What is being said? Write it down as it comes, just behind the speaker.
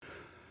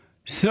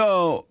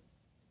So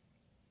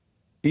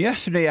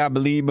yesterday, I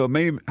believe, or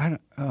maybe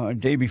a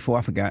day before,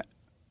 I forgot,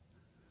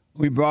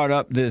 we brought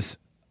up this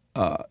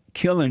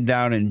killing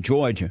down in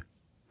Georgia.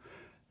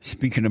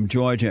 Speaking of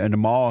Georgia and the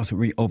malls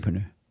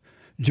reopening.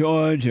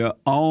 Georgia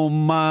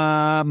on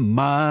my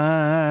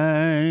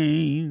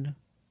mind.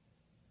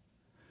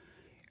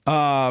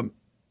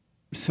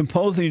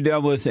 Supposedly there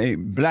was a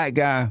black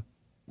guy,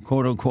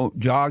 quote unquote,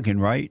 jogging,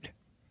 right?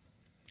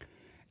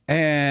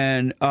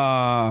 And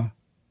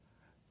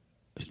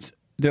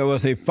there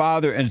was a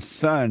father and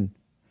son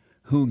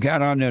who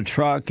got on their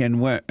truck and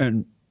went,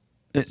 and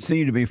it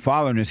seemed to be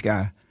following this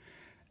guy.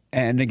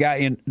 And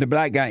the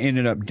black guy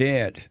ended up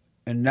dead.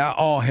 And now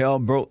all hell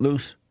broke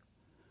loose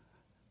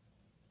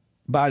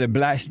by the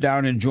blacks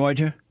down in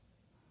Georgia.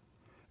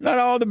 Not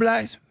all the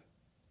blacks,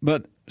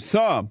 but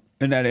some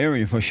in that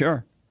area for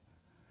sure.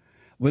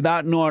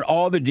 Without knowing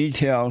all the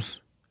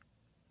details,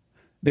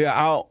 they're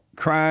out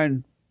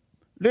crying,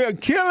 they're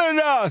killing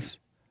us.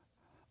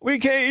 We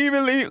can't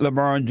even leave.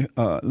 LeBron,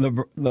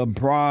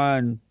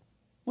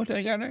 what's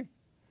that guy's name?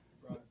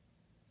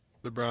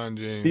 LeBron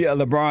James. Yeah,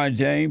 LeBron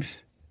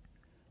James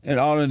and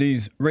all of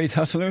these race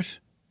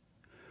hustlers.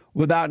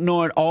 Without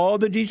knowing all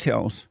the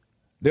details,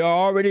 they're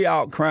already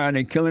out crying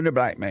and killing the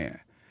black man.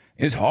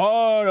 It's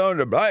hard on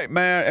the black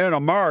man in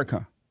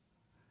America.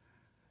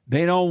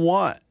 They don't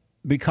want,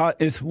 because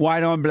it's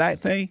white on black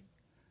thing,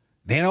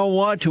 they don't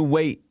want to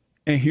wait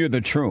and hear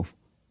the truth.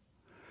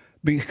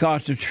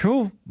 Because the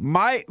truth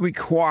might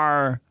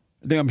require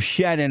them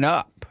shutting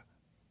up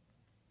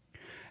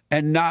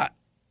and not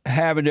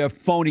having their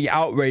phony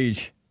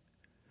outrage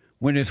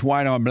when it's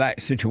white on black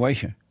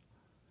situation.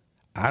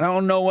 I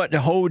don't know what the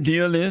whole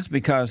deal is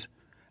because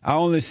I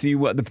only see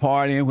what the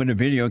part in when the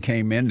video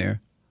came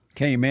in.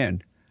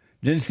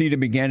 Didn't see the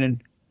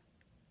beginning.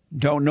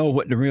 Don't know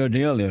what the real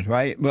deal is,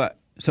 right? But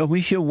so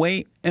we should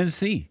wait and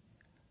see.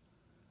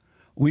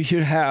 We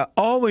should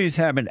always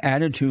have an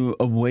attitude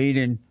of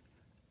waiting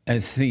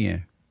and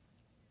seeing.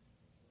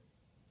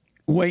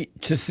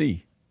 Wait to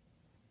see.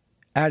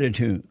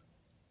 Attitude.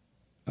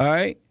 All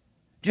right?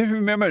 Just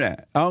remember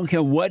that. I don't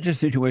care what the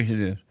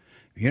situation is.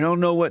 If you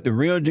don't know what the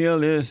real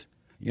deal is,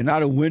 you're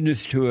not a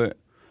witness to it.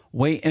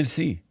 Wait and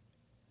see.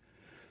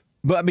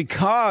 But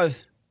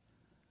because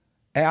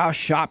Al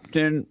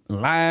Sharpton,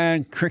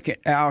 Lion,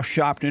 Cricket, Al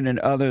Sharpton, and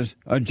others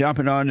are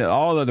jumping on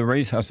all of the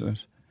race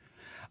hustlers,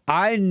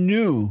 I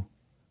knew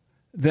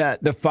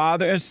that the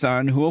father and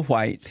son who are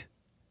white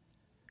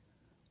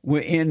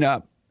would end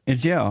up in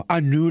jail. I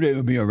knew they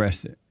would be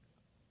arrested.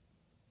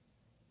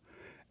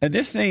 And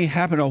this thing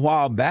happened a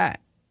while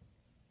back.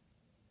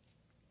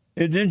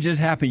 It didn't just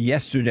happen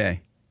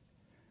yesterday.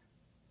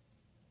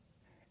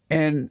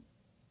 And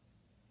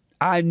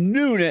I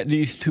knew that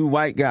these two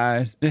white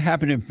guys, it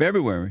happened in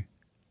February,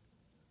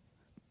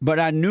 but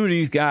I knew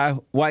these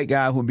white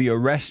guys would be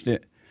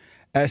arrested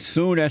as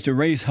soon as the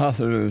race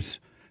hustlers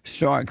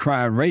start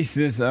crying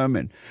racism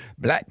and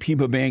black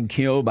people being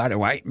killed by the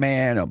white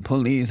man or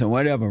police or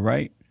whatever,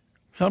 right?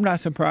 So I'm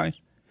not surprised.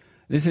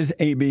 This is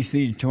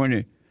ABC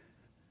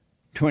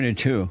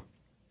 2022.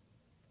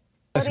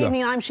 Good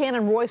evening, I'm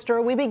Shannon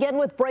Royster. We begin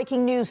with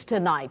breaking news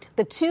tonight.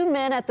 The two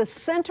men at the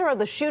center of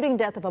the shooting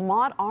death of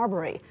Ahmaud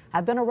Arbery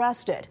have been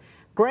arrested.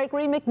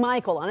 Gregory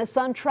McMichael and his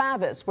son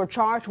Travis were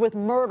charged with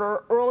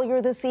murder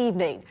earlier this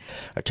evening.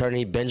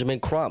 Attorney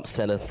Benjamin Crump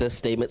sent us this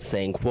statement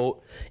saying,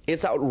 quote,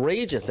 "It's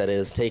outrageous that it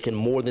has taken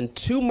more than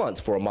 2 months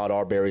for Ahmaud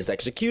Arbery's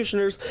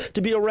executioners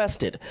to be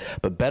arrested,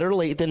 but better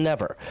late than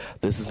never.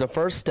 This is the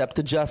first step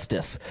to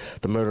justice.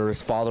 The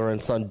murderous father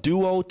and son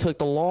duo took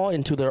the law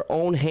into their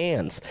own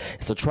hands.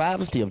 It's a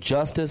travesty of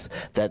justice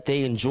that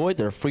they enjoyed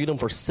their freedom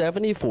for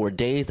 74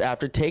 days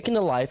after taking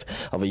the life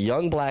of a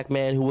young black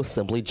man who was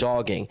simply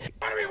jogging."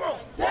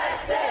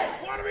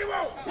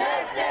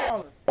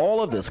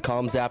 All of this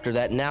comes after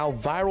that now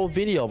viral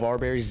video of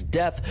Arbery's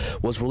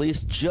death was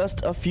released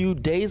just a few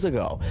days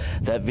ago.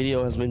 That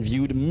video has been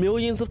viewed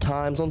millions of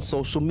times on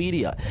social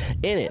media.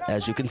 In it,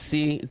 as you can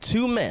see,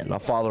 two men, a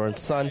father and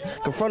son,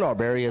 confront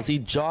Arbery as he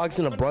jogs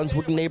in a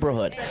Brunswick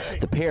neighborhood.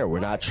 The pair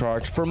were not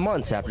charged for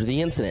months after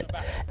the incident,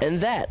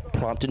 and that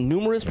prompted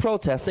numerous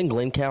protests in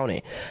Glynn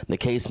County, the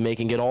case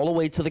making it all the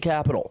way to the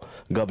Capitol.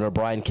 Governor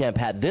Brian Kemp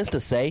had this to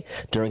say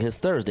during his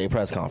Thursday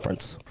press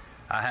conference.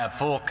 I have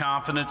full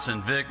confidence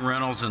in Vic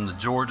Reynolds and the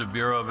Georgia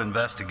Bureau of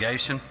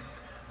Investigation.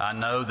 I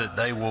know that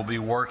they will be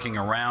working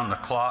around the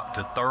clock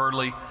to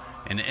thoroughly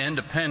and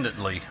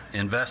independently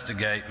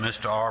investigate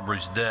Mr.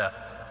 Arbery's death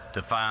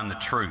to find the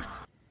truth.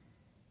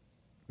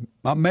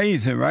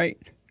 Amazing, right?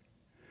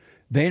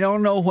 They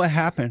don't know what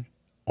happened.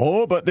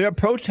 Oh, but they're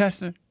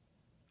protesting.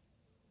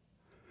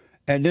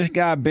 And this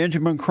guy,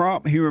 Benjamin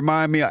Crump, he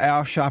reminded me of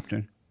Al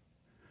Sharpton.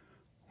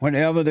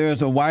 Whenever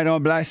there's a white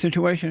on black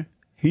situation,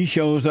 he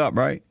shows up,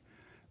 right?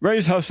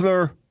 Race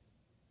hustler,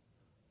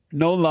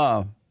 no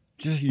love,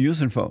 just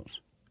using folks.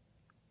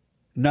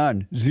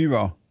 None,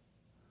 zero.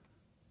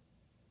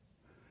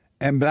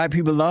 And black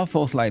people love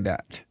folks like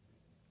that.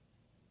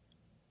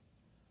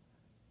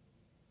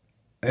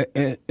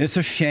 It's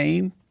a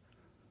shame,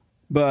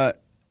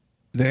 but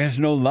There's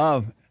no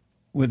love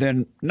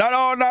within, not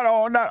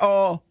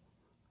all,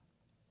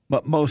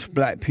 but most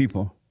black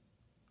people.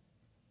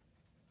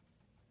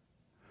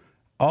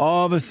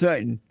 All of a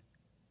sudden,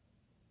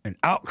 an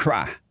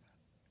outcry.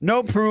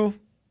 No proof.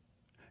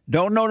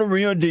 Don't know the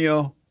real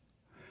deal.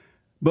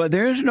 But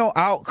there's no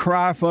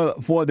outcry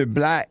for the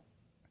black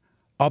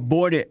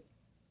aborted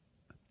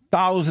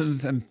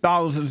thousands and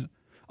thousands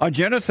of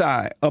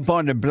genocide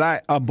upon the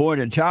black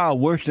aborted child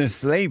worse than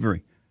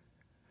slavery.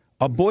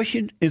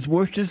 Abortion is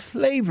worse than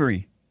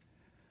slavery.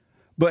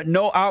 But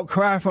no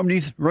outcry from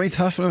these race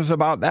hustlers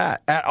about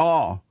that at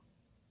all.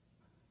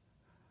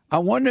 I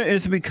wonder if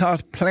it's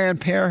because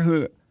Planned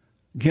Parenthood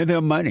give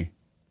them money.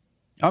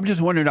 I'm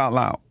just wondering out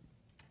loud.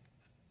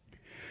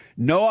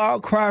 No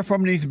outcry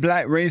from these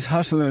black race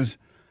hustlers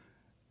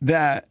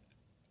that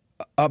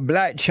a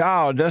black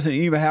child doesn't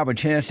even have a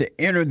chance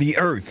to enter the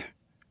earth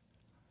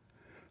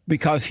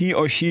because he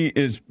or she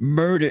is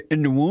murdered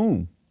in the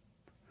womb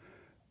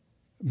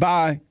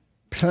by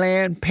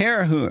Planned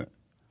Parenthood,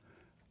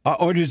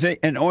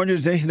 an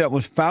organization that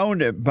was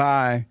founded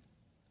by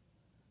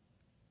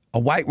a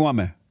white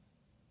woman,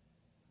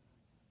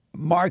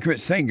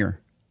 Margaret Sanger.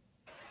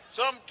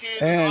 Some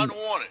kids are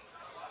unwanted,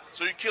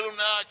 so you kill them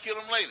now, kill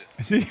them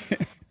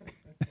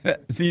later.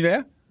 See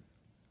that?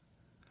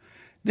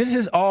 This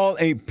is all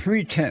a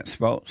pretense,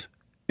 folks.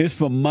 It's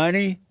for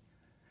money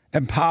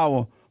and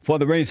power for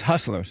the race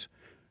hustlers.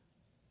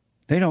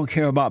 They don't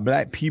care about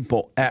black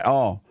people at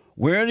all.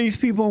 Where are these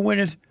people when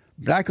it's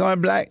black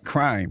on black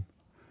crime?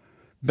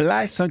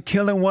 Blacks are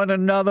killing one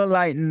another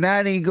like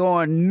natty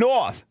going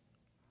north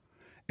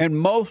in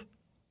most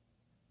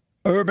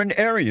urban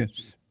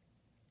areas.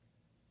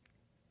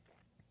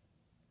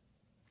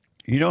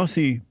 You don't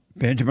see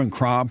Benjamin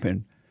Crump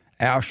and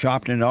Al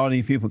Sharpton and all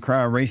these people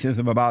crying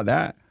racism about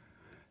that.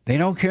 They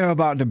don't care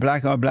about the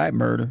black on black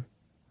murder,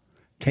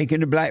 taking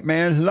the black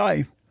man's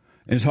life.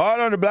 It's hard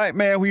on the black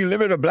man when you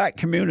live in a black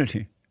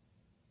community.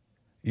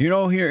 You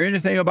don't hear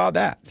anything about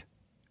that.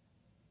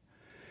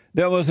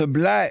 There was a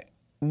black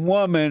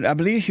woman, I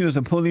believe she was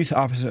a police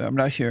officer, I'm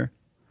not sure.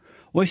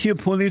 Was she a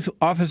police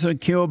officer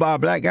killed by a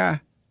black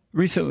guy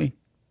recently?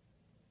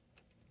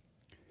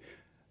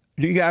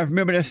 Do you guys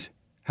remember this?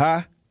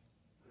 Huh?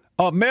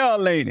 A male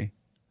lady.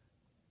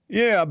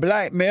 Yeah, a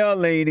black male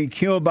lady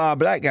killed by a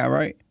black guy,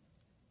 right?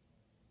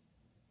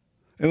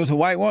 It was a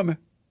white woman.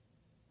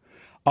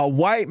 A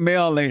white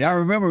male lady, I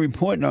remember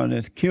reporting on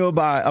this, killed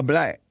by a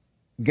black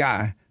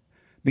guy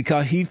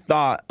because he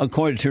thought,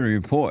 according to the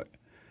report,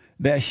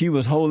 that she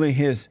was holding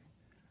his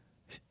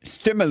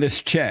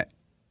stimulus check.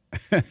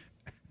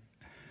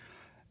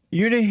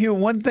 You didn't hear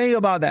one thing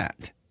about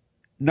that.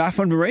 Not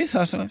from the race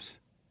hustlers.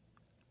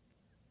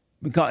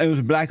 Because it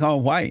was black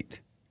on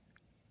white.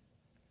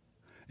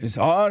 It's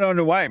hard on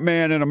the white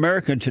man in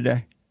America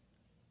today.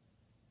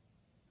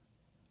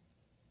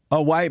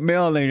 A white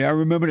male lady, I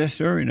remember that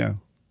story now.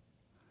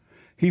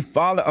 He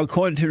followed,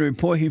 according to the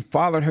report, he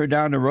followed her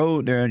down the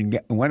road there and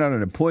went out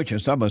on the porch or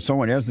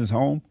someone else's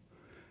home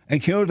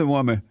and killed the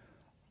woman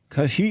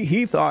because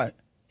he thought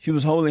she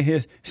was holding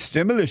his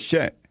stimulus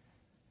check.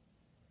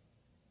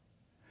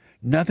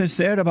 Nothing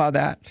said about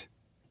that.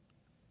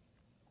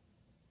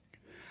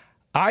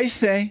 I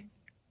say,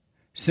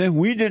 since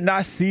we did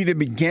not see the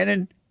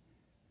beginning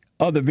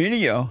of the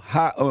video,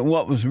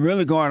 what was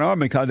really going on,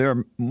 because there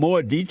are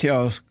more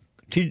detail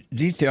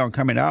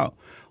coming out,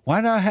 why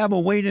not have a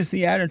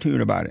wait-and-see attitude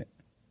about it?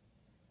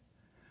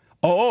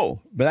 Oh,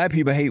 black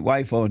people hate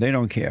white folks. They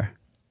don't care.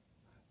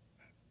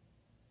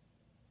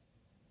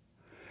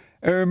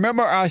 And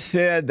remember I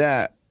said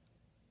that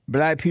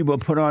black people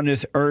put on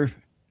this earth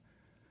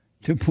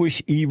to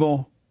push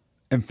evil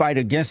and fight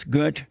against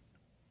good?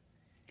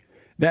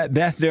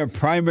 That's their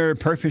primary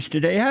purpose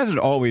today. It hasn't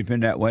always been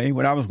that way.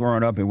 When I was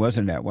growing up, it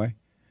wasn't that way.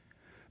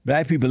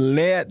 Black people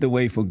led the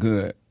way for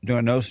good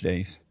during those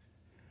days.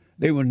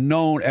 They were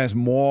known as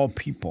moral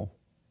people.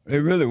 They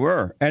really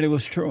were, and it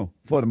was true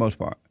for the most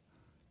part.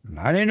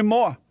 Not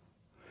anymore.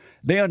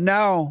 They are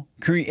now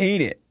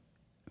created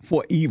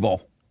for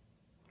evil,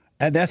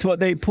 and that's what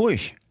they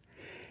push.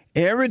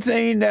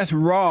 Everything that's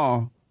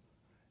wrong,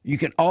 you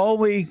can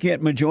always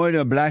get majority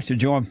of blacks to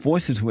join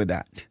forces with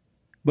that.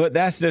 But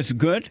that's just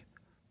good.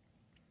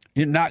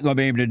 You're not going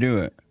to be able to do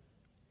it.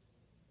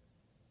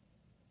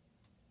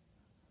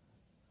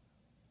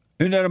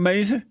 Isn't that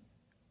amazing?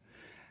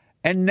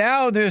 And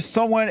now there's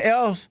someone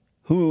else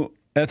who,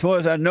 as far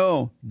as I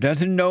know,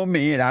 doesn't know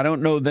me and I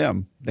don't know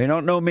them. They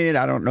don't know me and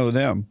I don't know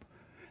them.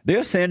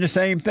 They're saying the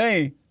same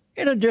thing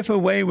in a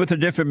different way with a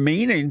different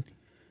meaning,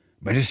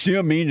 but it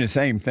still means the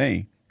same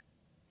thing.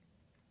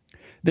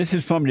 This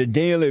is from the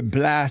Daily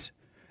Blast.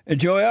 And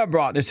Joel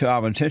brought this to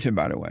our attention,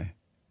 by the way.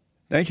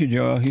 Thank you,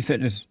 Joel. He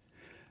sent this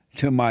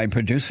to my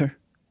producer.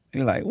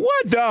 He's like,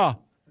 what the?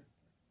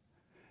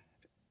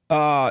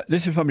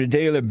 This is from the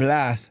Daily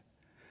Blast.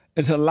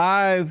 It's a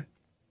live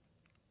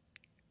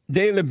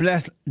Daily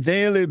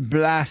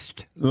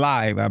Blast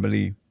Live, I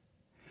believe.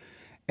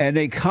 And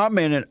they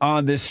commented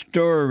on this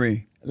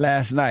story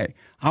last night.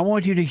 I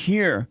want you to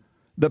hear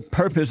the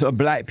purpose of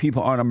black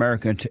people on on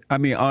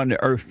the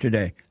earth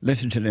today.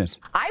 Listen to this.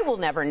 I will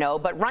never know,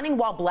 but running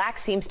while black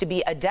seems to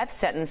be a death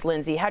sentence.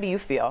 Lindsay, how do you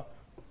feel?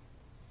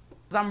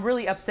 I'm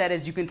really upset,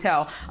 as you can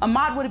tell.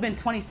 Ahmaud would have been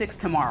 26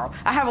 tomorrow.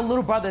 I have a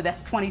little brother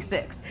that's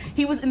 26.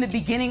 He was in the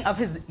beginning of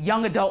his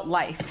young adult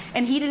life,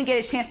 and he didn't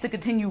get a chance to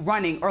continue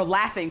running or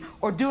laughing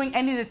or doing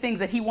any of the things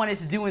that he wanted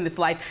to do in this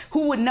life.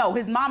 Who would know?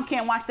 His mom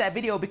can't watch that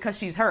video because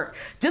she's hurt.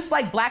 Just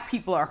like black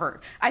people are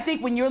hurt. I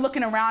think when you're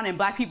looking around and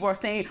black people are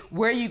saying,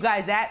 where are you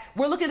guys at?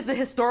 We're looking at the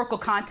historical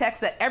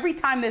context that every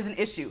time there's an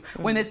issue,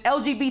 when there's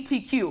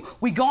LGBTQ,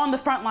 we go on the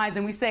front lines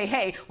and we say,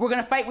 hey, we're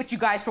going to fight with you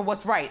guys for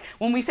what's right.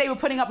 When we say we're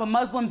putting up a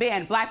Muslim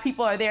ban, black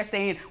people are there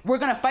saying, we're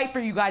going to fight for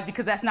you guys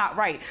because that's not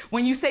right.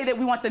 When you say that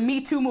we want the Me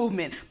Too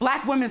movement,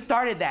 black women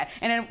started that.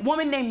 And a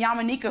woman named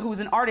Yamanika, who's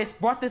an artist,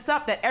 brought this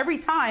up, that every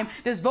time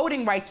there's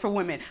voting rights for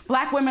women,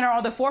 black women are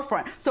on the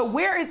forefront. So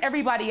where is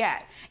everybody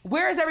at?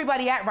 Where is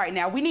everybody at right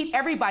now? We need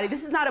everybody.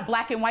 This is not a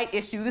black and white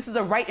issue. This is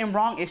a right and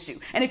wrong issue.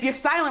 And if you're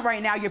silent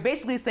right now, you're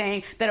basically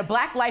saying that a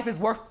black life is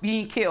worth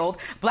being killed,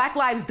 black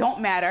lives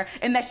don't matter,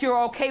 and that you're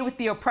okay with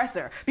the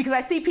oppressor. Because I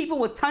see people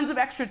with tons of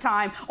extra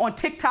time on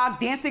TikTok,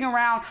 dancing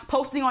around,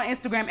 posting on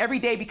Instagram every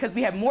day because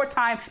we have more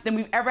time than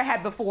we've ever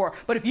had before.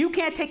 But if you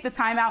can't take the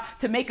time out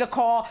to make a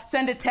call,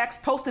 send a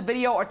text, post a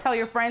video, or tell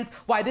your friends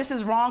why this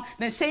is wrong,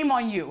 then shame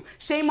on you.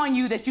 Shame on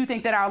you that you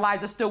think that our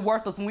lives are still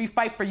worthless when we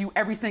fight for you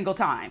every single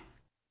time.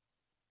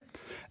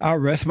 I'll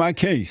rest my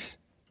case.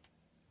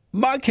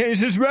 My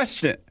case is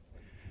rested.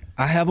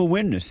 I have a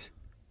witness.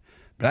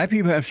 Black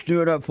people have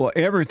stood up for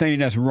everything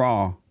that's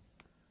wrong.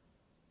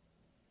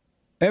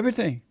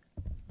 Everything.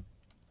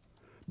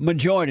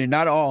 Majority,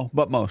 not all,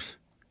 but most.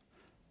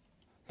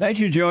 Thank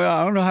you, Joy.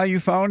 I don't know how you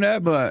found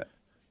that, but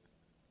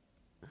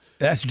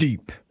that's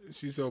deep.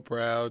 She's so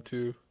proud,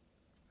 too.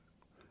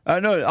 I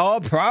know,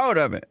 all proud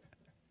of it.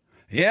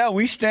 Yeah,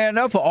 we stand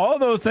up for all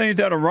those things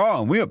that are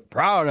wrong. We are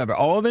proud of it,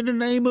 all in the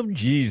name of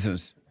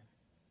Jesus.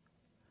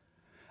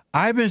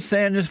 I've been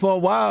saying this for a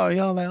while.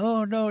 Y'all like,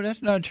 oh, no,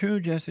 that's not true,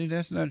 Jesse.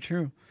 That's not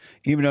true.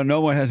 Even though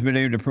no one has been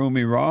able to prove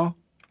me wrong.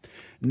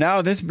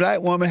 Now this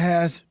black woman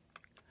has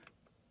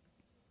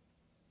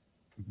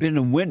been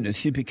a witness.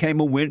 She became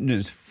a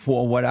witness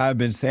for what I've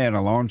been saying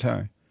a long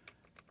time.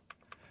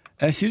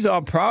 And she's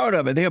all proud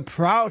of it. They're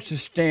proud to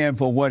stand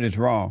for what is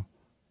wrong.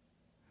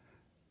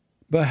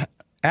 But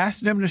ask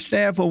them to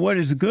stand for what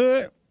is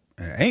good,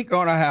 it ain't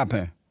going to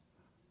happen.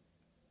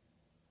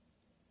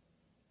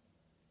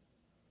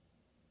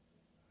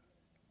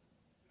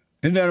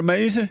 Isn't that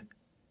amazing?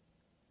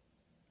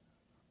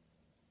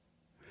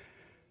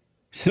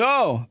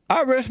 So,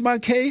 I rest my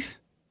case.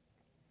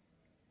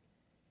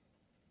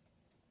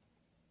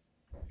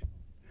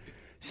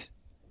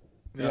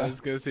 No, I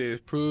was gonna say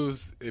it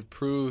proves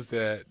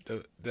that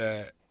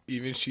that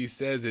even she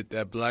says it,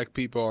 that black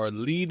people are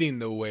leading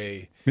the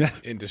way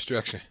in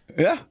destruction.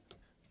 Yeah,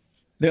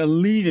 they're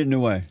leading the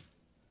way.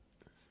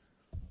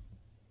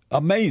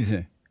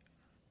 Amazing.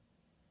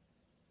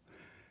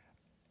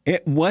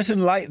 It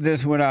wasn't like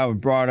this when I was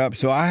brought up,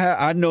 so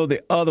I know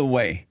the other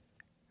way.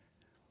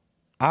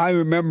 I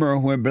remember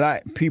when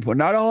black people,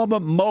 not all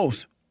but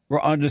most, were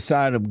on the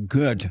side of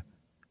good.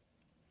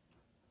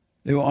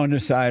 They were on the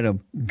side of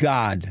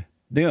God.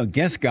 They're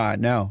against God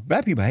now.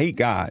 Black people hate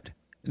God.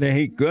 They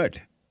hate good.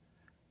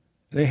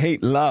 They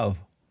hate love.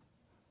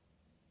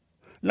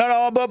 Not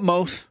all but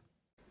most.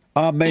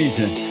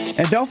 Amazing.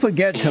 And don't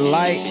forget to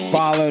like,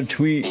 follow,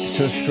 tweet,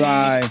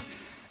 subscribe,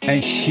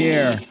 and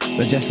share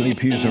the Jesse Lee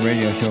Peterson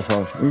radio show,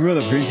 folks. We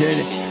really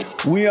appreciate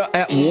it. We are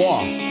at war.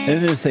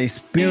 It is a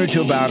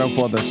spiritual battle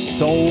for the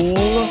soul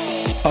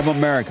of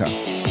America.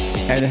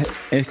 And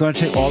it's going to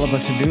take all of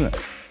us to do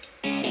it.